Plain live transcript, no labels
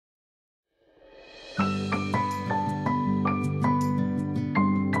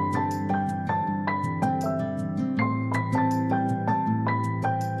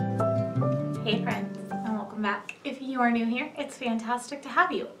are new here, it's fantastic to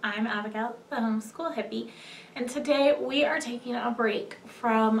have you. I'm Abigail, the homeschool hippie, and today we are taking a break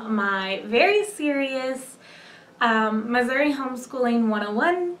from my very serious Missouri Homeschooling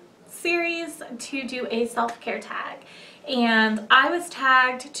 101 series to do a self-care tag. And I was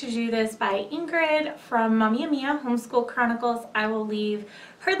tagged to do this by Ingrid from Mommy and Mia Homeschool Chronicles. I will leave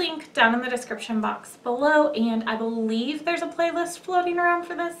her link down in the description box below, and I believe there's a playlist floating around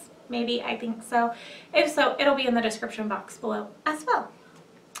for this. Maybe, I think so. If so, it'll be in the description box below as well.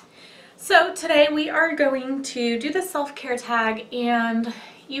 So today we are going to do the self-care tag, and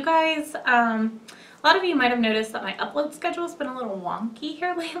you guys, a lot of you might have noticed that my upload schedule has been a little wonky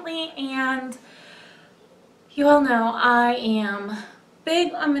here lately, and you all know I am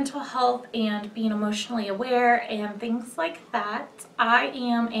big on mental health and being emotionally aware and things like that. I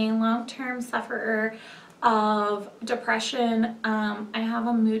am a long-term sufferer of depression. I have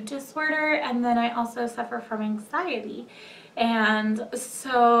a mood disorder, and then I also suffer from anxiety. And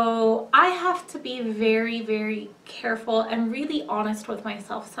so I have to be very, very careful and really honest with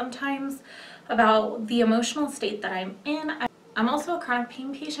myself sometimes about the emotional state that I'm in. I'm also a chronic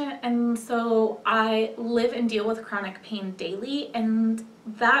pain patient, and so I live and deal with chronic pain daily, and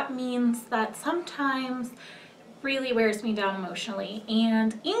that means that sometimes really wears me down emotionally.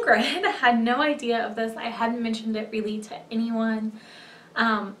 And Ingrid had no idea of this. I hadn't mentioned it really to anyone,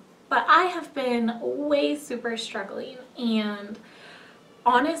 but I have been way super struggling, and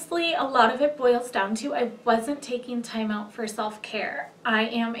honestly, a lot of it boils down to I wasn't taking time out for self-care. I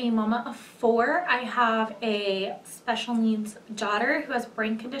am a mama of 4. I have a special needs daughter who has a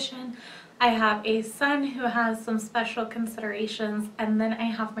brain condition. I have a son who has some special considerations, and then I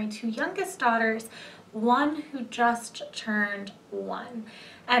have my 2 youngest daughters, one who just turned 1.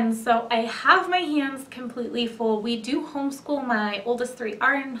 And so I have my hands completely full. We do homeschool. My oldest 3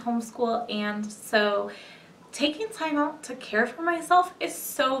 are in homeschool, and so taking time out to care for myself is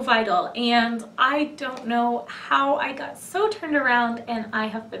so vital, and I don't know how I got so turned around, and I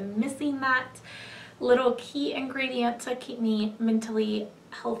have been missing that little key ingredient to keep me mentally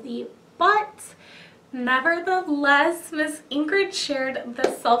healthy. But nevertheless, Miss Ingrid shared the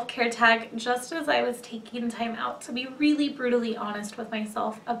self-care tag just as I was taking time out to be really brutally honest with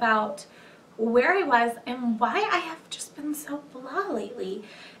myself about where I was and why I have just been so blah lately,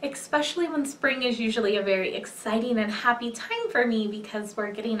 especially when spring is usually a very exciting and happy time for me because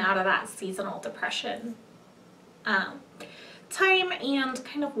we're getting out of that seasonal depression time, and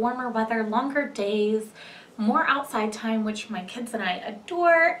kind of warmer weather, longer days, more outside time, which my kids and I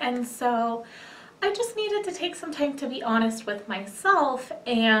adore. And so I just needed to take some time to be honest with myself,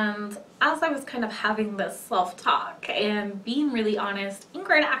 and as I was kind of having this self-talk and being really honest,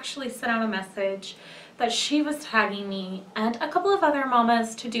 Ingrid actually sent out a message that she was tagging me and a couple of other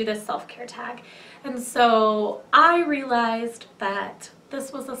mamas to do this self-care tag. And so I realized that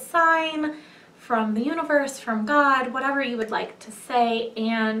this was a sign from the universe, from God, whatever you would like to say.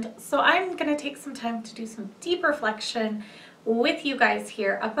 And so I'm going to take some time to do some deep reflection with you guys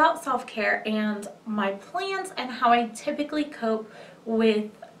here about self-care and my plans and how I typically cope with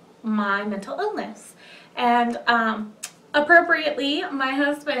my mental illness. And appropriately, my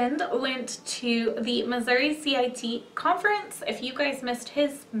husband went to the Missouri CIT conference. If you guys missed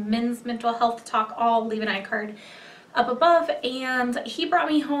his men's mental health talk, I'll leave an iCard up above, and he brought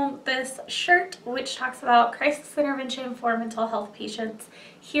me home this shirt which talks about crisis intervention for mental health patients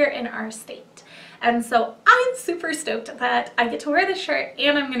here in our state. And so I'm super stoked that I get to wear this shirt,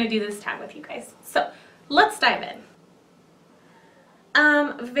 and I'm going to do this tag with you guys. So let's dive in.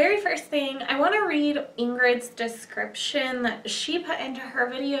 Very first thing, I want to read Ingrid's description that she put into her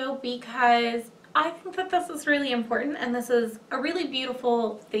video because I think that this is really important, and this is a really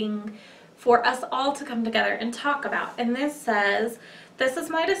beautiful thing for us all to come together and talk about. And this says, "This is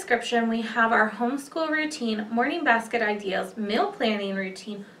my description. We have our homeschool routine, morning basket ideas, meal planning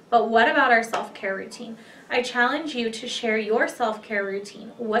routine, but what about our self-care routine? I challenge you to share your self-care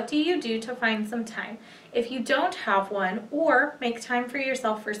routine. What do you do to find some time? If you don't have one, or make time for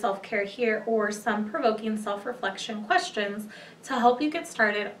yourself for self-care here, or some provoking self-reflection questions to help you get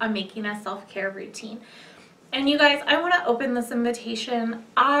started on making a self-care routine." And you guys, I want to open this invitation.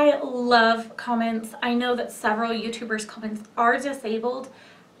 I love comments. I know that several YouTubers' comments are disabled.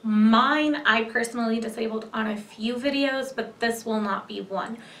 Mine, I personally disabled on a few videos, but this will not be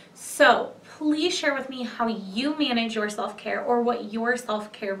one. So please share with me how you manage your self-care, or what your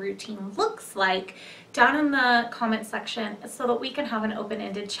self-care routine looks like, down in the comment section so that we can have an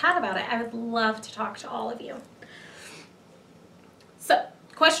open-ended chat about it. I would love to talk to all of you. So,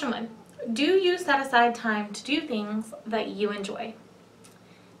 question 1. Do you set aside time to do things that you enjoy?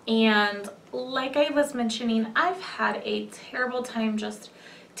 And like I was mentioning, I've had a terrible time just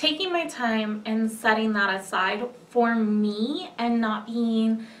taking my time and setting that aside for me and not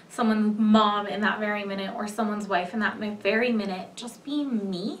being someone's mom in that very minute or someone's wife in that very minute, just being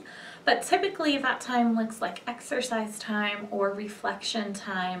me. But typically that time looks like exercise time or reflection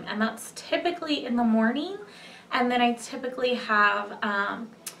time, and that's typically in the morning. And then I typically have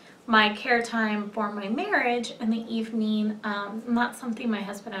my care time for my marriage in the evening. And that's something my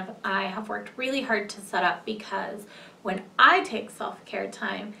husband and I have worked really hard to set up, because when I take self-care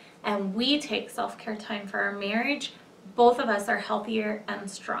time and we take self-care time for our marriage, both of us are healthier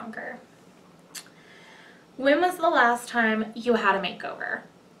and stronger. When was the last time you had a makeover?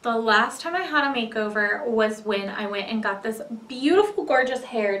 The last time I had a makeover was when I went and got this beautiful, gorgeous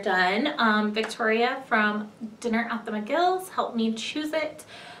hair done. Victoria from Dinner at the McGill's helped me choose it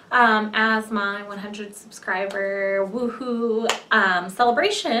as my 100 subscriber woohoo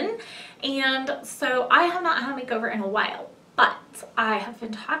celebration. And so I have not had a makeover in a while, but I have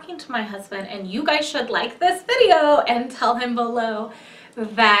been talking to my husband, and you guys should like this video and tell him below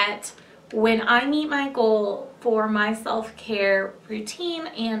that when I meet my goal for my self-care routine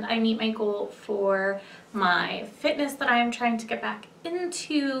and I meet my goal for my fitness that I am trying to get back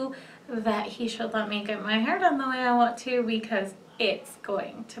into, that he should let me get my hair done the way I want to, because it's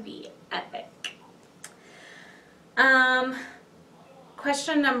going to be epic.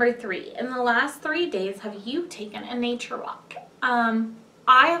 Question number 3. In the last 3 days, have you taken a nature walk? I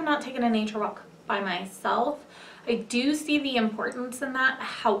have not taken a nature walk by myself. I do see the importance in that.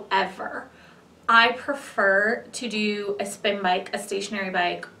 However, I prefer to do a spin bike, a stationary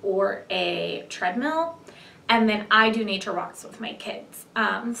bike, or a treadmill, and then I do nature walks with my kids.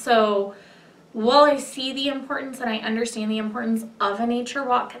 So while I see the importance and I understand the importance of a nature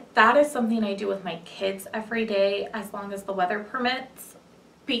walk, that is something I do with my kids every day as long as the weather permits,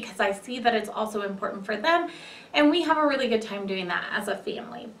 because I see that it's also important for them, and we have a really good time doing that as a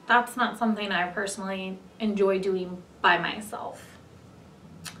family. That's not something I personally enjoy doing by myself.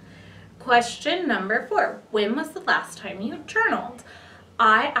 Question number 4. When was the last time you journaled?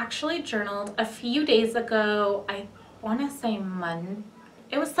 I actually journaled a few days ago. I want to say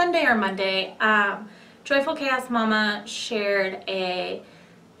it was Sunday or Monday. Joyful Chaos Mama shared a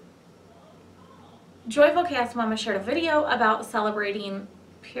video about celebrating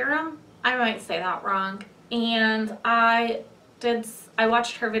Purim. I might say that wrong. And I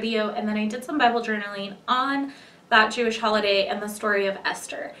watched her video, and then I did some Bible journaling on that Jewish holiday and the story of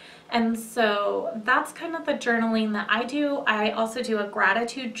Esther. And so that's kind of the journaling that I do. I also do a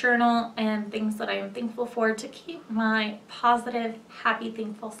gratitude journal and things that I am thankful for to keep my positive, happy,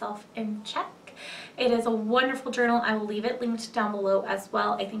 thankful self in check. It is a wonderful journal. I will leave it linked down below as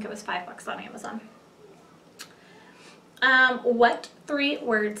well. I think it was $5 on Amazon. What 3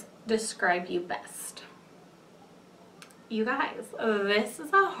 words describe you best? You guys, this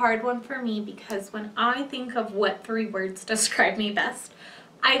is a hard one for me, because when I think of what 3 words describe me best,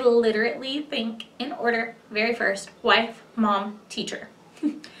 I literally think in order. Very first, wife, mom, teacher.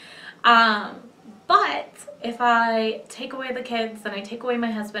 But if I take away the kids and I take away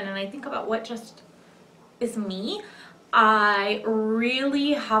my husband and I think about what just is me, I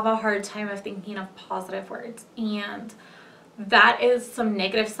really have a hard time of thinking of positive words. And that is some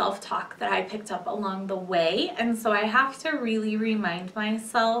negative self-talk that I picked up along the way. And so I have to really remind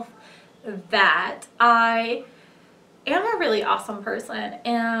myself that I am a really awesome person,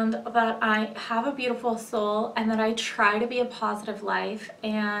 and that I have a beautiful soul, and that I try to be a positive life.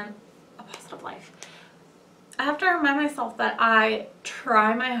 I have to remind myself that I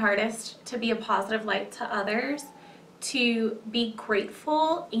try my hardest to be a positive light to others, to be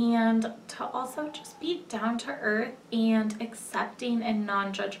grateful, and to also just be down to earth and accepting and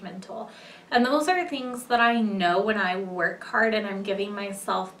non-judgmental. And those are things that I know when I work hard and I'm giving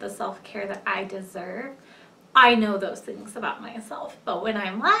myself the self-care that I deserve. I know those things about myself, but when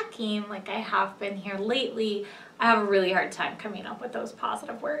I'm lacking, like I have been here lately, I have a really hard time coming up with those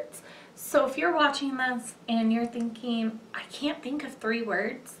positive words. So if you're watching this and you're thinking, I can't think of 3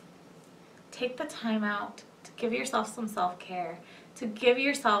 words, take the time out to give yourself some self-care, to give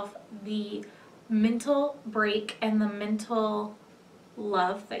yourself the mental break and the mental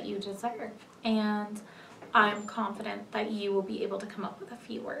love that you deserve. And I'm confident that you will be able to come up with a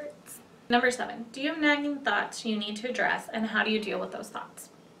few words. Number 7, do you have nagging thoughts you need to address, and how do you deal with those thoughts?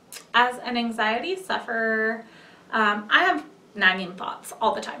 As an anxiety sufferer, I have nagging thoughts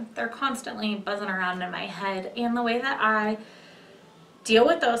all the time. They're constantly buzzing around in my head, and the way that I deal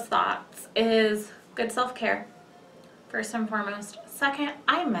with those thoughts is good self-care, first and foremost. Second,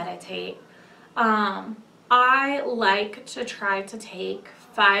 I meditate. I like to try to take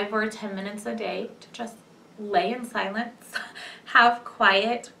 5 or 10 minutes a day to just lay in silence, have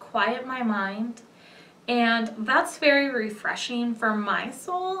quiet my mind. And that's very refreshing for my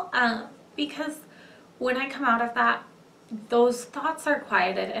soul, because when I come out of that, those thoughts are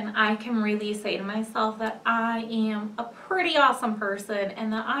quieted and I can really say to myself that I am a pretty awesome person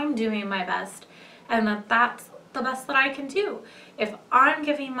and that I'm doing my best and that that's the best that I can do. If I'm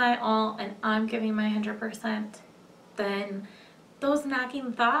giving my all and I'm giving my 100%, then those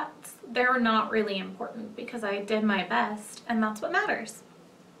nagging thoughts, they're not really important because I did my best and that's what matters.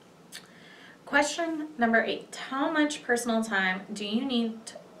 Question number 8, how much personal time do you need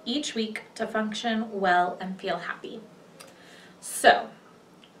each week to function well and feel happy? So,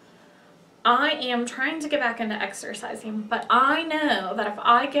 I am trying to get back into exercising, but I know that if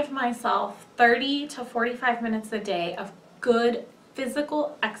I give myself 30 to 45 minutes a day of good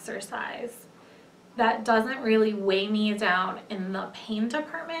physical exercise that doesn't really weigh me down in the pain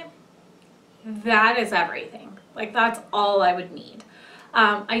department, that is everything. Like, that's all I would need.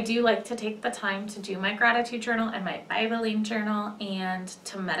 I do like to take the time to do my gratitude journal and my Bibling journal and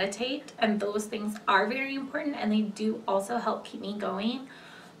to meditate, and those things are very important and they do also help keep me going.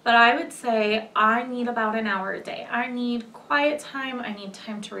 But I would say I need about an hour a day. I need quiet time, I need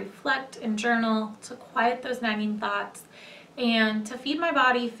time to reflect and journal, to quiet those nagging thoughts, and to feed my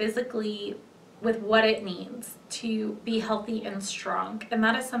body physically with what it needs to be healthy and strong. And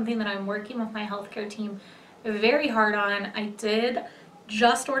that is something that I'm working with my healthcare team very hard on. I did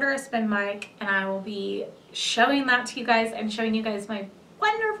just order a spin bike and I will be showing that to you guys and showing you guys my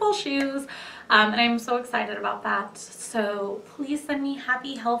wonderful shoes, and I'm so excited about that. So please send me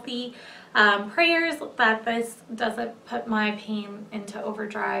happy, healthy prayers that this doesn't put my pain into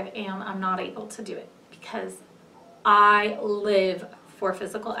overdrive and I'm not able to do it, because I live for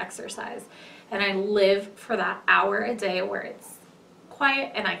physical exercise and I live for that hour a day where it's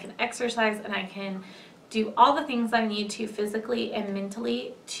quiet and I can exercise and I can do all the things I need to physically and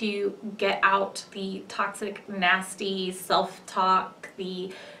mentally to get out the toxic, nasty self-talk,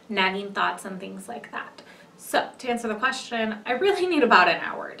 the nagging thoughts and things like that. So to answer the question, I really need about an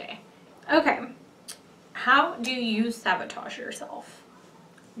hour a day. Okay, how do you sabotage yourself?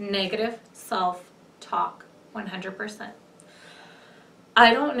 Negative self-talk, 100%.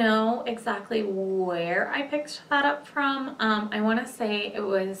 I don't know exactly where I picked that up from. I want to say it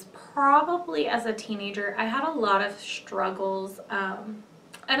was probably as a teenager. I had a lot of struggles, and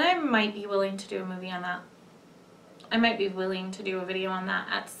I might be willing to do a movie on that. I might be willing to do a video on that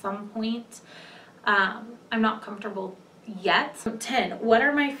at some point. I'm not comfortable yet. 10, what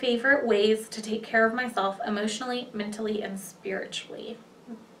are my favorite ways to take care of myself emotionally, mentally, and spiritually?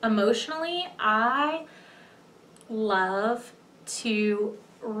 Emotionally, I love to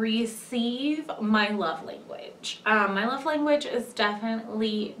receive my love language. My love language is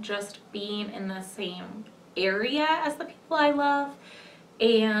definitely just being in the same area as the people I love,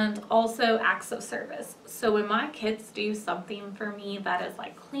 and also acts of service. So when my kids do something for me that is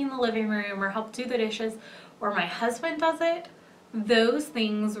like clean the living room or help do the dishes, or my husband does it, those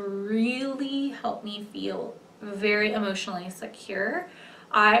things really help me feel very emotionally secure.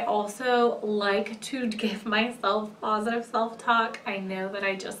 I also like to give myself positive self-talk. I know that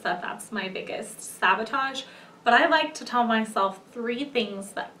I just said that's my biggest sabotage, but I like to tell myself 3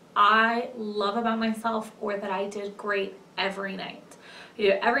 things that I love about myself or that I did great every night. I do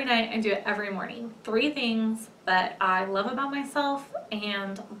it every night and do it every morning. 3 things that I love about myself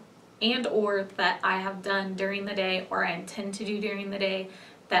and or that I have done during the day or I intend to do during the day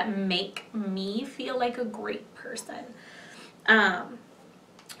that make me feel like a great person.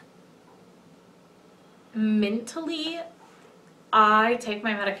 Mentally, I take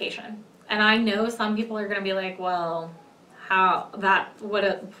my medication, and I know some people are going to be like, well,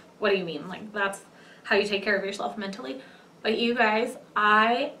 what do you mean? Like, that's how you take care of yourself mentally? But you guys,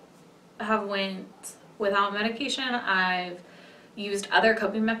 I have went without medication. I've used other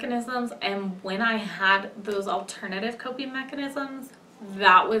coping mechanisms, and when I had those alternative coping mechanisms,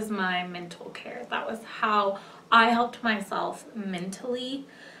 that was my mental care. That was how I helped myself mentally.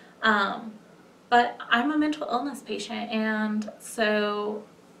 But I'm a mental illness patient, and so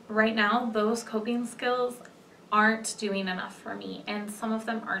right now those coping skills aren't doing enough for me, and some of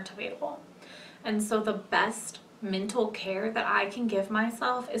them aren't available. And so the best mental care that I can give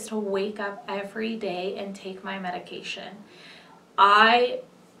myself is to wake up every day and take my medication. I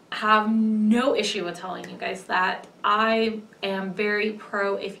have no issue with telling you guys that. I am very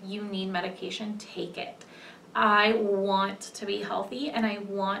pro, if you need medication, take it. I want to be healthy and I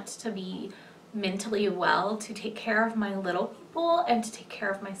want to be mentally well to take care of my little people and to take care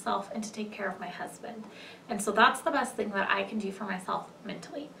of myself and to take care of my husband. And so that's the best thing that I can do for myself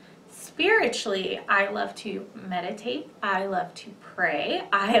mentally. Spiritually, I love to meditate, I love to pray,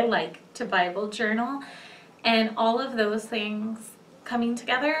 I like to Bible journal, and all of those things coming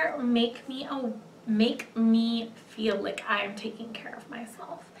together make me feel like I am taking care of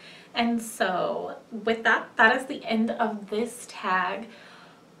myself. And so with that, that is the end of this tag.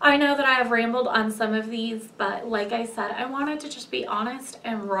 I know that I have rambled on some of these, but like I said, I wanted to just be honest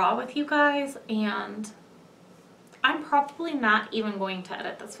and raw with you guys, and I'm probably not even going to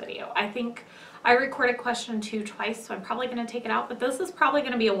edit this video. I think I recorded question 2 twice, so I'm probably going to take it out, but this is probably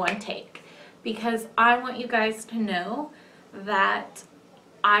going to be a one take because I want you guys to know that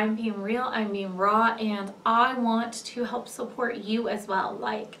I'm being real, I'm being raw, and I want to help support you as well.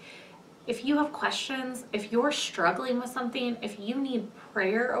 Like, if you have questions, if you're struggling with something, if you need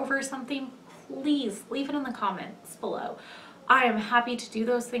prayer over something, please leave it in the comments below. I am happy to do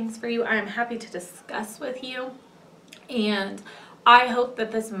those things for you. I am happy to discuss with you. And I hope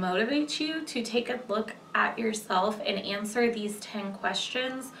that this motivates you to take a look at yourself and answer these 10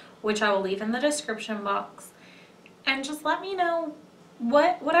 questions, which I will leave in the description box. And just let me know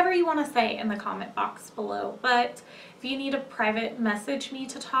whatever you want to say in the comment box below. But if you need a private message me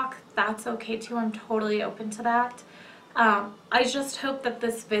to talk, that's okay too. I'm totally open to that. I just hope that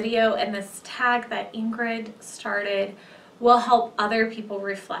this video and this tag that Ingrid started will help other people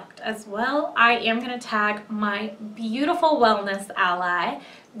reflect as well. I am going to tag my beautiful wellness ally,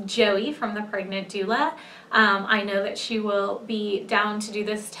 Joey from the Pregnant Doula. I know that she will be down to do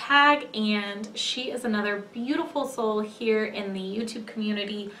this tag, and she is another beautiful soul here in the YouTube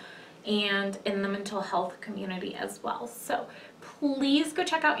community and in the mental health community as well. So please go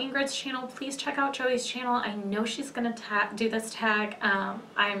check out Ingrid's channel. Please check out Joey's channel. I know she's going to do this tag.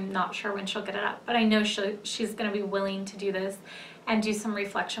 I'm not sure when she'll get it up, but I know she's going to be willing to do this and do some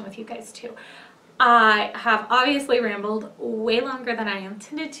reflection with you guys too. I have obviously rambled way longer than I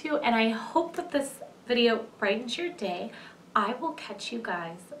intended to, and I hope that this video brightens your day. I will catch you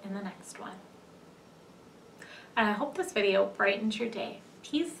guys in the next one. And I hope this video brightens your day.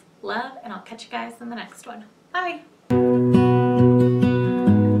 Peace, love, and I'll catch you guys in the next one. Bye!